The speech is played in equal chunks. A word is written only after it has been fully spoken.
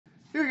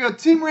Here we go.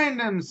 Team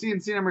random.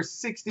 C&C number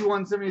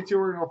 6172.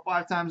 We're going to go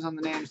 5 times on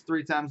the names,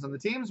 3 times on the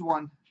teams.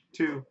 1,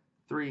 2,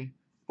 3,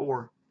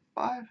 4,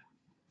 5.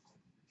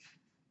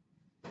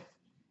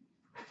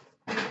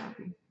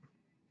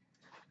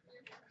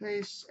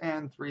 Paste.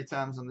 And 3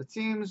 times on the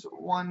teams.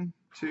 1,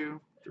 2,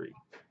 3.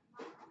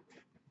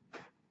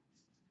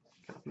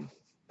 Copy.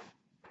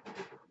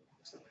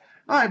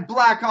 All right,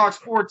 Blackhawks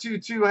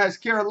 422 has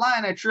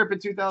Carolina. Trip in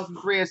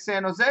 2003 has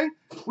San Jose.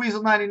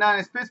 Weasel 99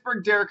 is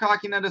Pittsburgh. Derek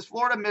Hockeynet is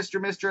Florida.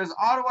 Mr. is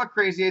Ottawa.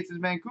 Crazy 8s is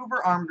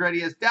Vancouver. Armed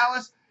Ready is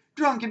Dallas.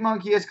 Drunken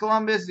Monkey is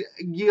Columbus.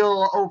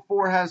 Gil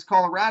 04 has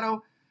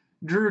Colorado.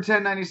 Drew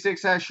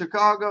 1096 has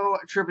Chicago.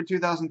 Trip in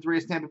 2003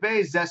 is Tampa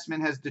Bay. Zestman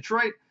has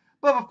Detroit.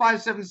 Bubba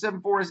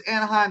 5774 is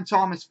Anaheim.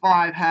 Thomas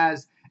 5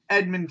 has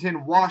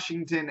Edmonton,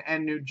 Washington,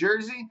 and New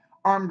Jersey.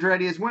 Armed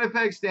Ready is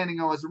Winnipeg.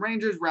 Standing O is the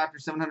Rangers. Raptor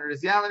 700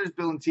 is the Islanders.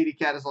 Bill and TD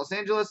Cat is Los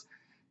Angeles.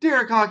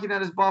 Derek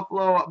Hockeynet is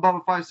Buffalo.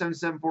 Bubba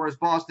 5774 is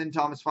Boston.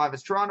 Thomas 5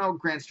 is Toronto.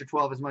 Grandster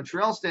 12 is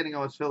Montreal. Standing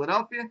O is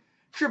Philadelphia.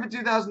 Trippin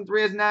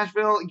 2003 is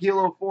Nashville.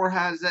 Gil 04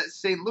 has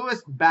St.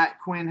 Louis. Bat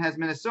Quinn has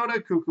Minnesota.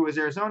 Cuckoo is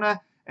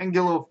Arizona. And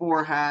Gil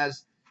 04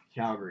 has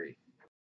Calgary.